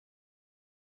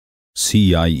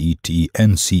CIET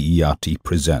NCERT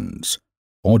presents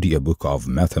Audiobook of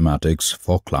Mathematics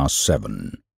for Class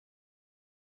 7.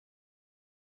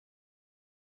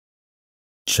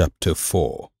 Chapter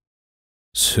 4.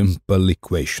 Simple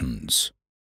Equations.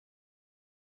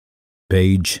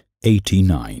 Page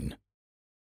 89.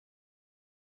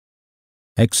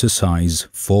 Exercise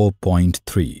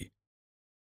 4.3.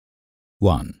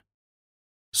 1.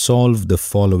 Solve the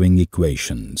following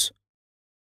equations.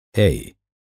 A.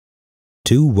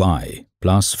 2y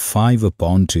plus 5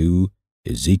 upon 2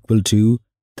 is equal to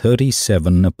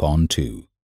 37 upon 2.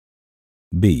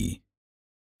 B.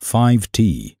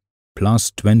 5t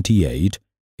plus 28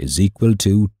 is equal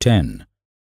to 10.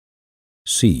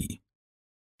 C.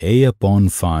 A upon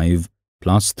 5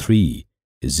 plus 3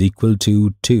 is equal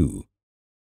to 2.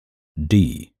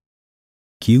 D.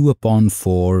 Q upon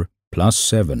 4 plus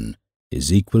 7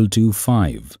 is equal to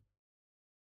 5.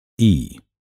 E.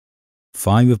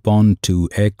 5 upon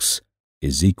 2x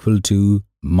is equal to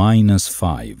minus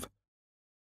 5.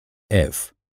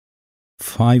 F.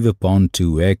 5 upon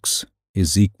 2x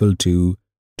is equal to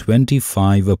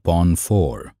 25 upon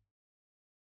 4.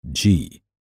 G.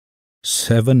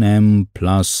 7m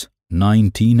plus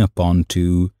 19 upon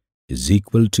 2 is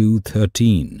equal to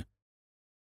 13.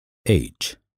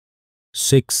 H.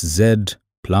 6z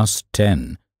plus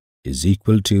 10 is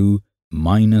equal to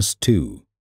minus 2.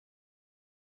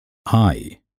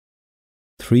 I.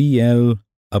 3l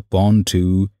upon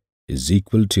 2 is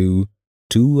equal to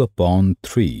 2 upon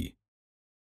 3.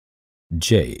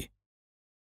 J.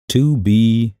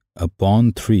 2b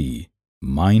upon 3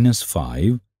 minus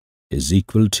 5 is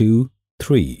equal to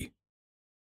 3.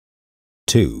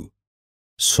 2.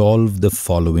 Solve the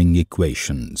following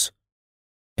equations.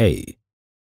 A.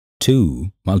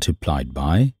 2 multiplied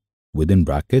by, within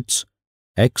brackets,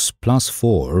 x plus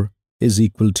 4 is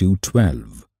equal to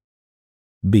 12.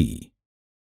 B.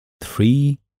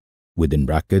 3 within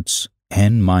brackets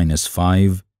n minus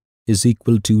 5 is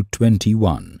equal to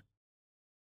 21.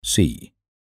 C.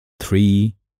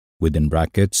 3 within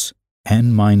brackets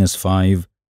n minus 5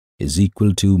 is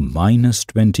equal to minus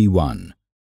 21.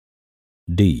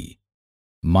 D.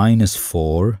 Minus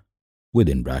 4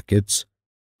 within brackets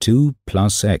 2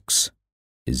 plus x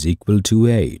is equal to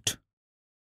 8.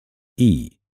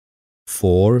 E.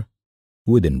 4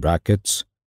 within brackets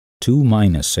 2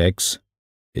 minus x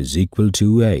is equal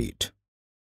to 8.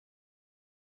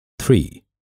 3.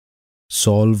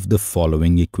 Solve the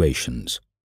following equations.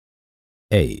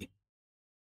 A.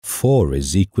 4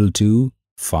 is equal to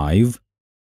 5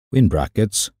 in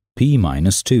brackets p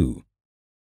minus 2.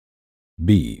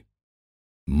 B.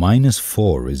 Minus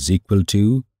 4 is equal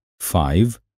to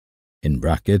 5 in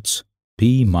brackets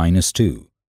p minus 2.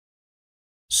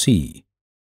 C.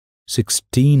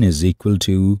 16 is equal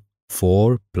to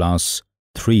 4 plus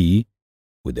 3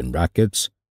 within brackets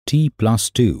t plus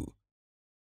 2.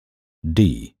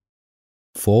 D.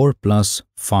 4 plus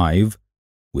 5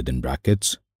 within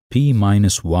brackets p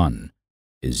minus 1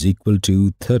 is equal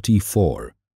to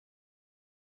 34.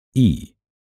 E.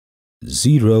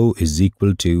 0 is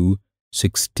equal to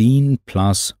 16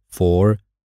 plus 4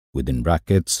 within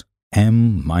brackets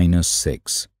m minus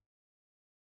 6.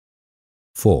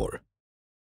 4.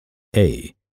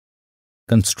 A.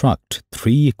 Construct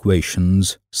 3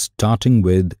 equations starting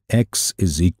with x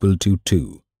is equal to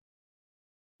 2.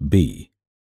 B.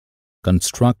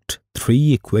 Construct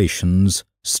 3 equations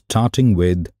starting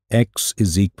with x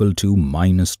is equal to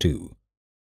minus 2.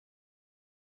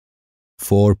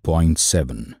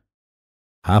 4.7.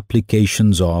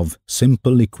 Applications of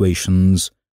simple equations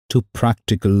to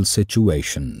practical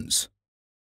situations.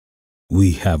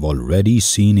 We have already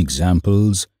seen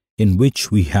examples in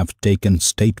which we have taken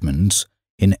statements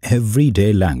in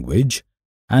everyday language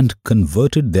and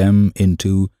converted them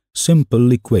into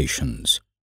simple equations.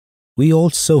 We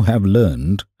also have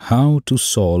learned how to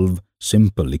solve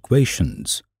simple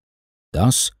equations.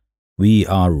 Thus, we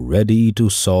are ready to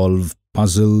solve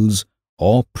puzzles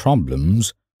or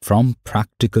problems from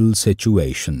practical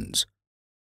situations.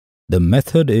 The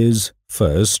method is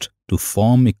first to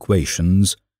form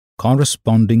equations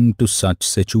corresponding to such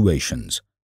situations,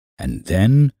 and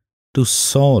then to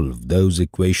solve those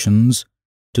equations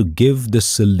to give the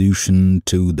solution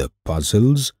to the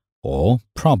puzzles or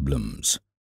problems.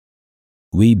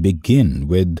 We begin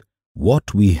with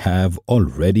what we have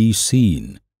already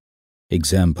seen.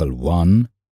 Example 1,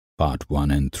 Part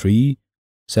 1 and 3,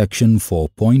 Section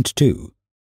 4.2.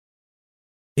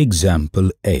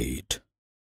 Example 8.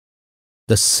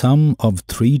 The sum of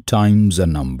 3 times a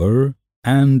number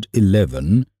and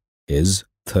 11 is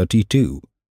 32.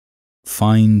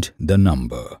 Find the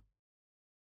number.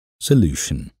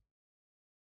 Solution.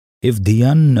 If the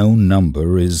unknown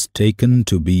number is taken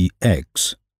to be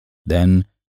x, then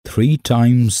 3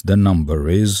 times the number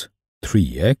is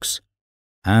 3x,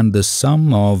 and the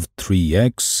sum of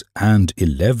 3x and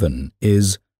 11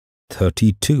 is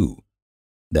 32.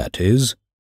 That is,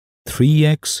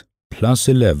 3x plus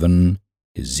 11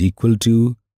 is equal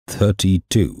to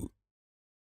 32.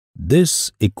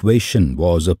 This equation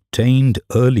was obtained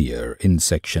earlier in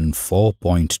section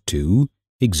 4.2,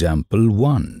 example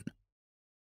 1.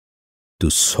 To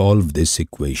solve this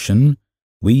equation,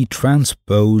 we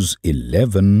transpose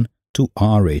 11 to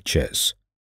RHS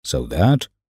so that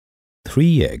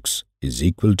 3x is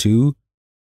equal to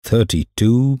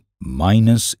 32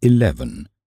 minus 11,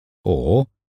 or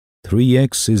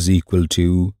 3x is equal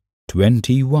to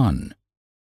 21.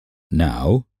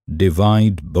 Now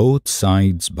divide both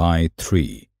sides by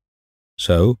 3.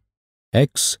 So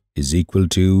x is equal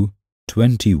to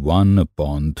 21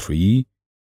 upon 3,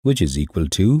 which is equal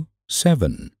to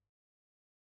 7.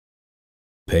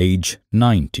 Page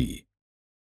 90.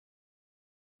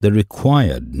 The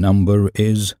required number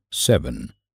is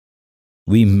 7.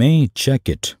 We may check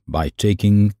it by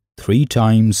taking 3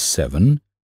 times 7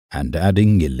 and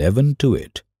adding 11 to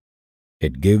it.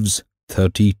 It gives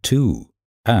 32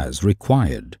 as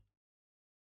required.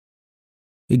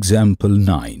 Example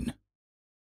 9.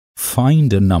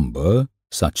 Find a number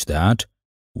such that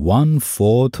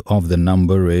 1/4 of the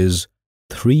number is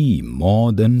 3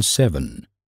 more than 7.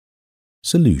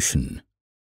 Solution.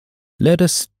 Let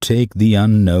us take the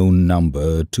unknown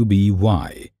number to be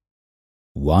y.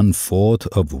 1/4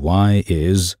 of y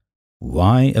is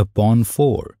y upon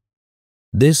 4.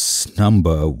 This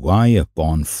number y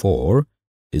upon 4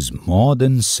 is more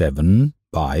than 7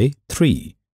 by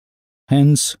 3.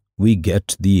 Hence, we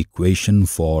get the equation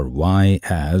for y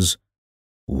as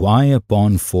y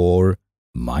upon 4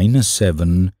 minus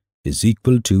 7 is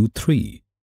equal to 3.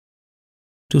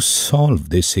 To solve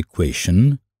this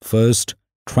equation, first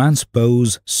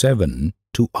transpose 7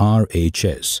 to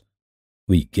RHS.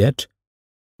 We get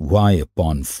y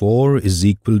upon 4 is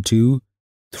equal to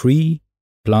 3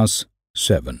 plus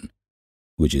 7,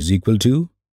 which is equal to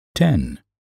 10.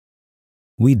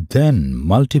 We then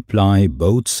multiply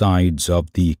both sides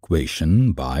of the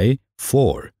equation by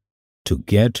 4 to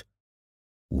get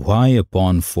y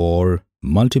upon 4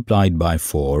 multiplied by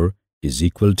 4 is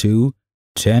equal to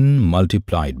 10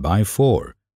 multiplied by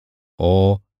 4,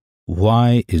 or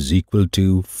y is equal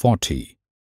to 40,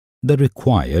 the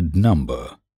required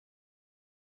number.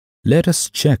 Let us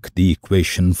check the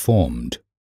equation formed.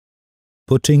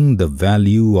 Putting the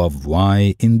value of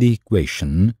y in the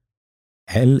equation,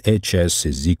 LHS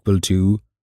is equal to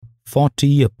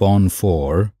 40 upon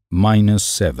 4 minus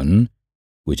 7,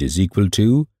 which is equal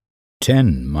to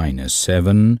 10 minus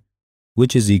 7,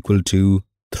 which is equal to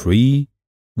 3,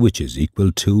 which is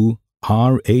equal to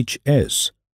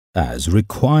RHS as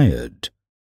required.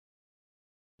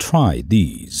 Try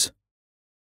these.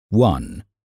 1.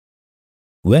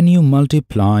 When you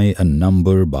multiply a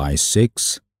number by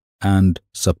 6 and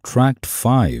subtract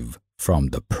 5 from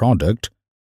the product,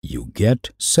 you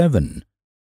get 7.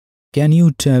 Can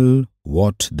you tell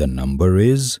what the number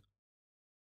is?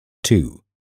 2.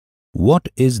 What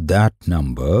is that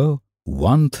number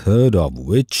 1/3 of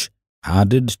which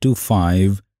added to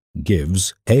 5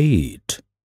 gives 8?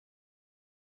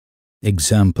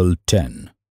 Example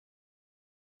 10.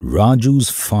 Raju's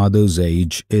father's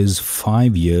age is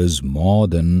 5 years more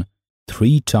than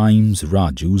 3 times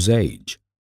Raju's age.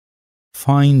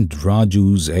 Find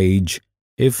Raju's age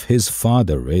if his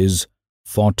father is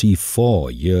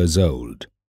 44 years old.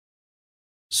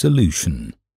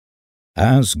 Solution.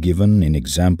 As given in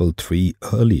example 3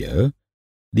 earlier,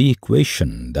 the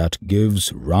equation that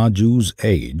gives Raju's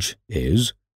age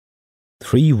is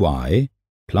 3y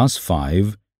plus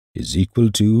 5 is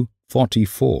equal to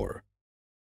 44.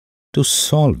 To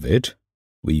solve it,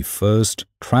 we first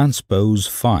transpose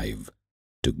 5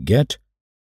 to get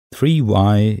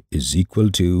 3y is equal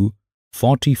to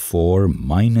 44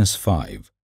 minus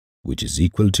 5, which is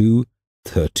equal to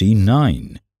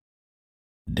 39.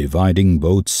 Dividing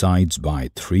both sides by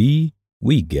 3,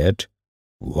 we get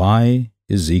y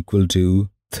is equal to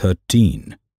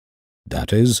 13.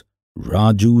 That is,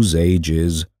 Raju's age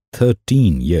is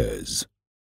 13 years.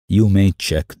 You may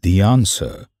check the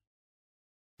answer.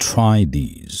 Try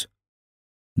these.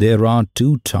 There are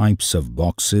 2 types of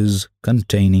boxes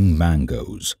containing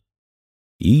mangoes.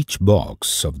 Each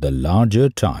box of the larger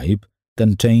type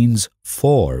contains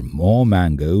 4 more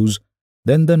mangoes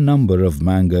than the number of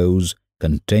mangoes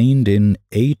contained in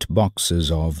 8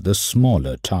 boxes of the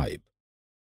smaller type.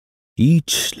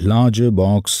 Each larger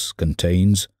box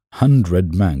contains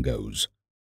 100 mangoes.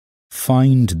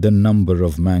 Find the number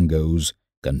of mangoes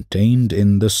contained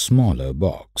in the smaller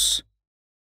box.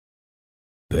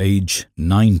 Page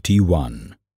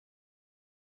 91.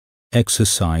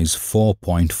 Exercise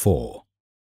 4.4.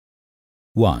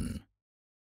 1.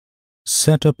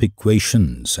 Set up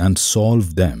equations and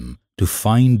solve them to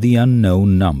find the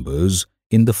unknown numbers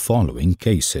in the following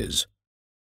cases.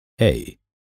 A.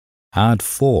 Add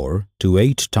 4 to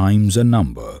 8 times a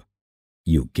number.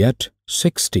 You get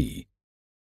 60.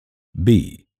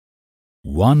 B.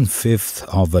 1/5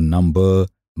 of a number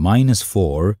minus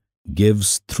 4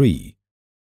 gives 3.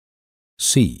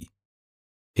 C.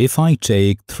 If I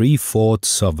take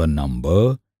 3/4 of a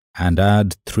number and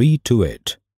add 3 to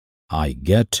it, I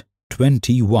get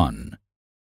 21.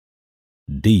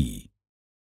 D.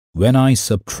 When I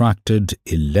subtracted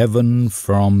 11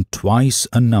 from twice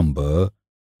a number,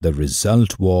 the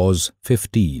result was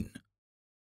 15.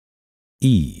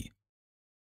 E.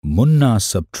 Munna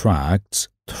subtracts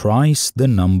thrice the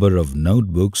number of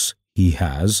notebooks he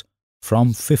has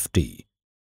from 50.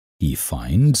 He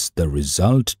finds the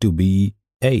result to be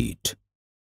 8.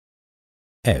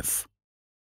 F.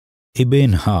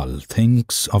 Ibn Hal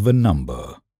thinks of a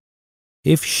number.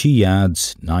 If she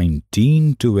adds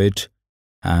 19 to it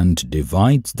and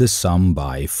divides the sum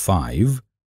by 5,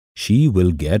 she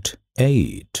will get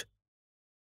 8.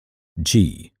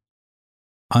 G.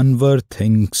 Anwar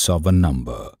thinks of a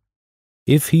number.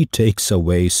 If he takes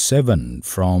away 7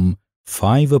 from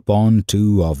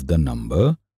 5/2 of the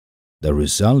number, the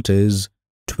result is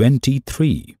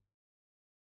 23.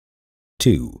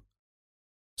 2.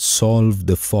 Solve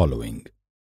the following.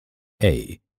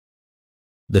 A.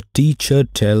 The teacher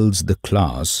tells the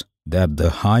class that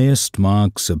the highest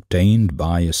marks obtained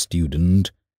by a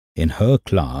student in her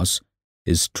class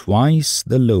is twice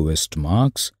the lowest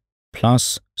marks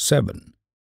plus 7.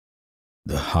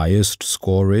 The highest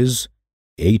score is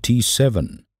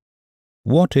 87.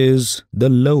 What is the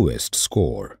lowest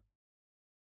score?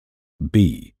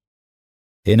 B.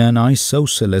 In an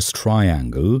isosceles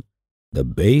triangle, the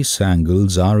base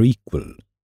angles are equal.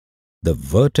 The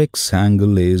vertex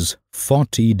angle is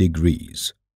 40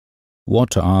 degrees.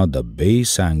 What are the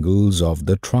base angles of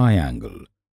the triangle?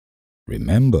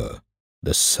 Remember,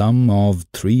 the sum of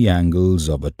 3 angles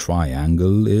of a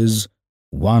triangle is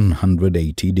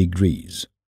 180 degrees.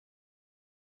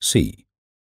 C.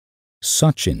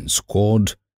 Sachin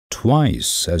scored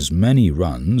twice as many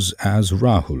runs as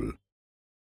Rahul.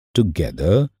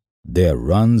 Together, their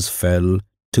runs fell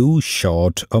too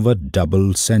short of a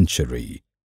double century.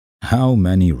 How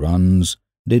many runs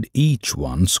did each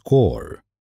one score?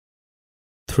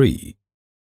 3.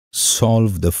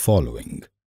 Solve the following.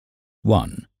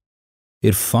 1.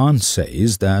 Irfan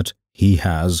says that he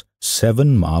has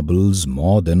 7 marbles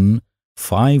more than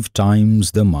 5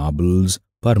 times the marbles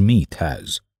Parmeet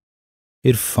has.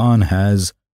 Irfan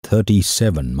has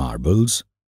 37 marbles.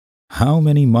 How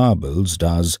many marbles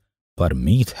does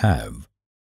Parmeet have?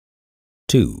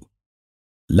 2.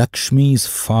 Lakshmi's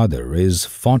father is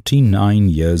 49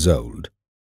 years old.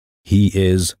 He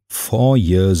is 4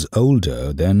 years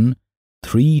older than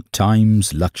 3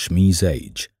 times Lakshmi's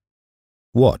age.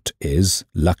 What is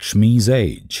Lakshmi's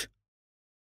age?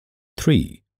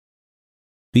 3.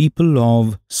 People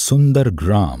of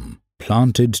Sundargram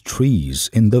planted trees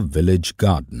in the village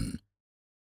garden.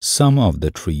 Some of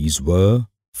the trees were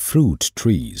fruit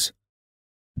trees.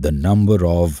 The number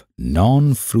of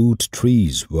non-fruit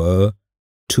trees were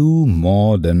 2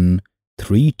 more than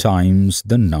 3 times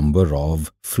the number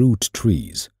of fruit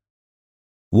trees.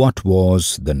 What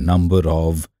was the number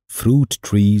of fruit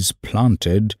trees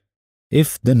planted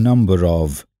if the number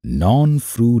of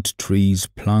non-fruit trees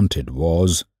planted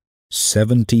was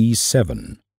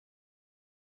 77?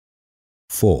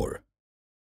 4.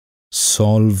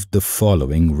 Solve the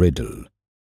following riddle.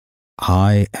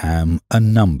 I am a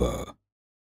number.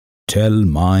 Tell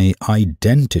my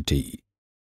identity.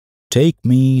 Take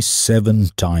me 7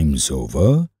 times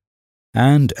over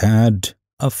and add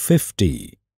a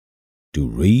 50. To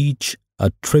reach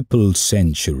a triple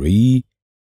century,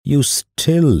 you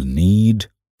still need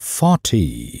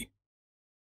 40.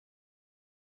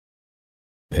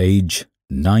 Page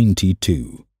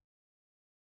 92.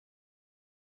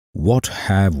 What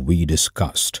have we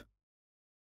discussed?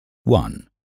 1.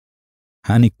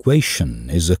 An equation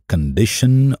is a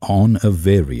condition on a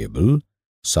variable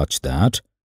such that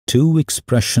 2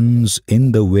 expressions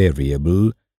in the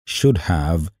variable should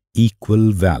have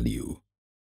equal value.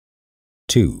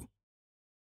 2.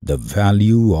 The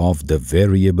value of the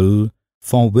variable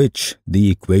for which the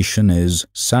equation is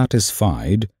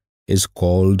satisfied is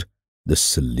called the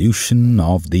solution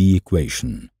of the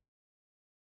equation.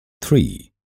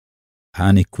 3.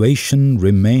 an equation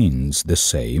remains the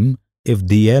same if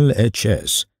the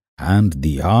LHS and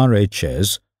the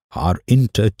RHS are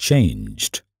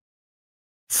interchanged.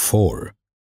 4.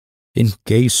 In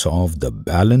case of the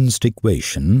balanced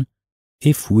equation,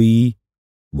 if we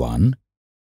 1.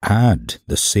 Add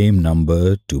the same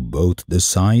number to both the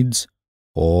sides,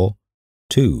 or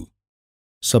 2.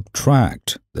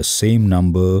 Subtract the same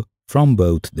number from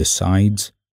both the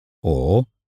sides, or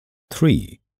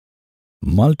 3.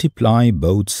 Multiply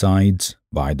both sides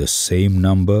by the same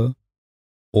number,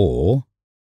 or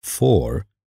 4.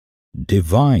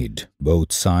 Divide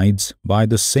both sides by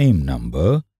the same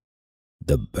number,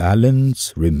 the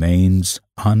balance remains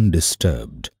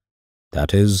undisturbed.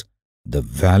 That is, the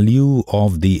value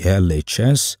of the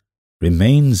LHS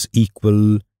remains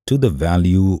equal to the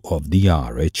value of the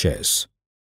RHS.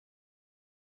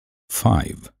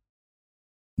 5.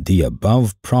 The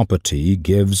above property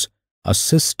gives a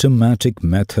systematic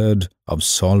method of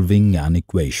solving an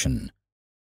equation.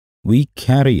 We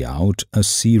carry out a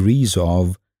series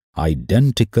of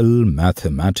identical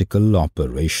mathematical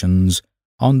operations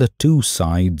on the two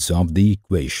sides of the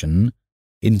equation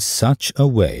in such a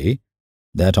way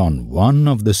that on one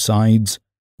of the sides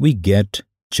we get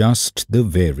just the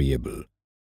variable.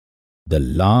 The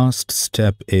last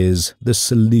step is the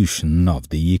solution of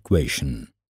the equation.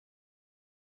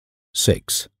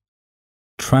 6.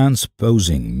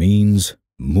 Transposing means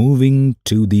moving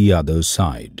to the other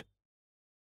side.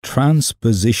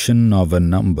 Transposition of a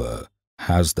number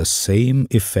has the same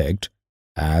effect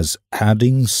as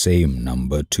adding same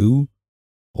number to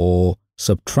or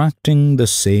subtracting the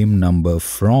same number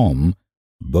from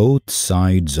both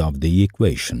sides of the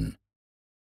equation.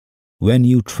 When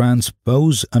you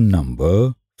transpose a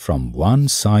number from one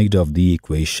side of the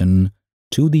equation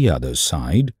to the other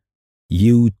side,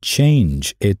 you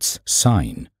change its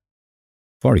sign.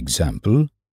 For example,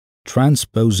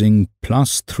 transposing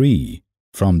 +3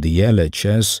 from the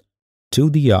LHS to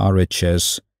the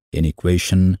RHS in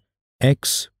equation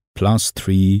x plus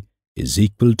 3 is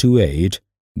equal to 8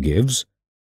 gives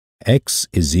x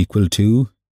is equal to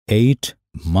 8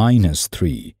 minus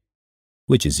 3,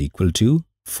 which is equal to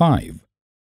 5.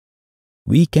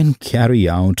 We can carry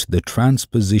out the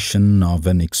transposition of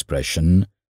an expression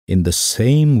in the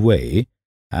same way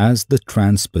as the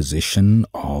transposition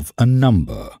of a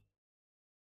number.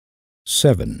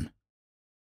 7.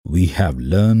 We have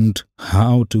learned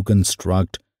how to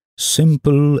construct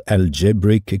simple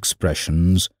algebraic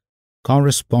expressions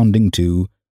corresponding to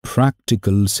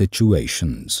practical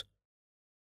situations.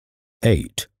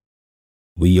 8.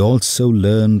 We also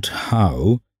learned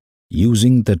how,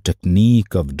 using the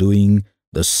technique of doing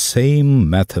the same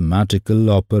mathematical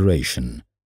operation,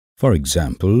 for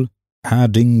example,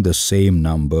 adding the same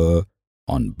number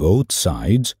on both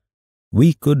sides,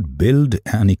 we could build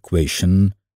an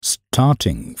equation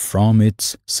starting from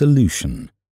its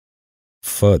solution.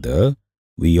 Further,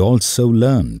 we also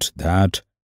learned that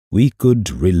we could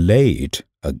relate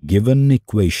a given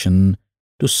equation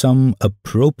to some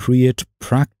appropriate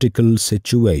practical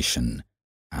situation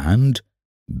and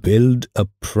build a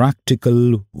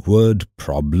practical word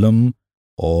problem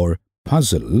or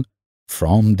puzzle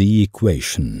from the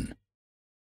equation.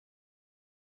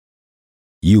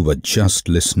 You were just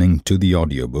listening to the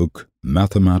audiobook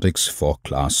Mathematics for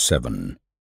Class 7.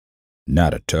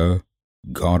 Narrator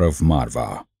Gaurav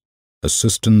Marva.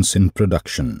 Assistance in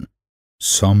production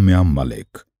Soumya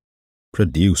Malik.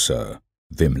 Producer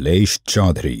Vimlesh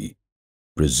Chaudhary.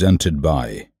 Presented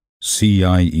by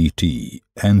CIET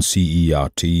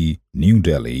NCERT, New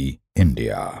Delhi,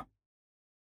 India.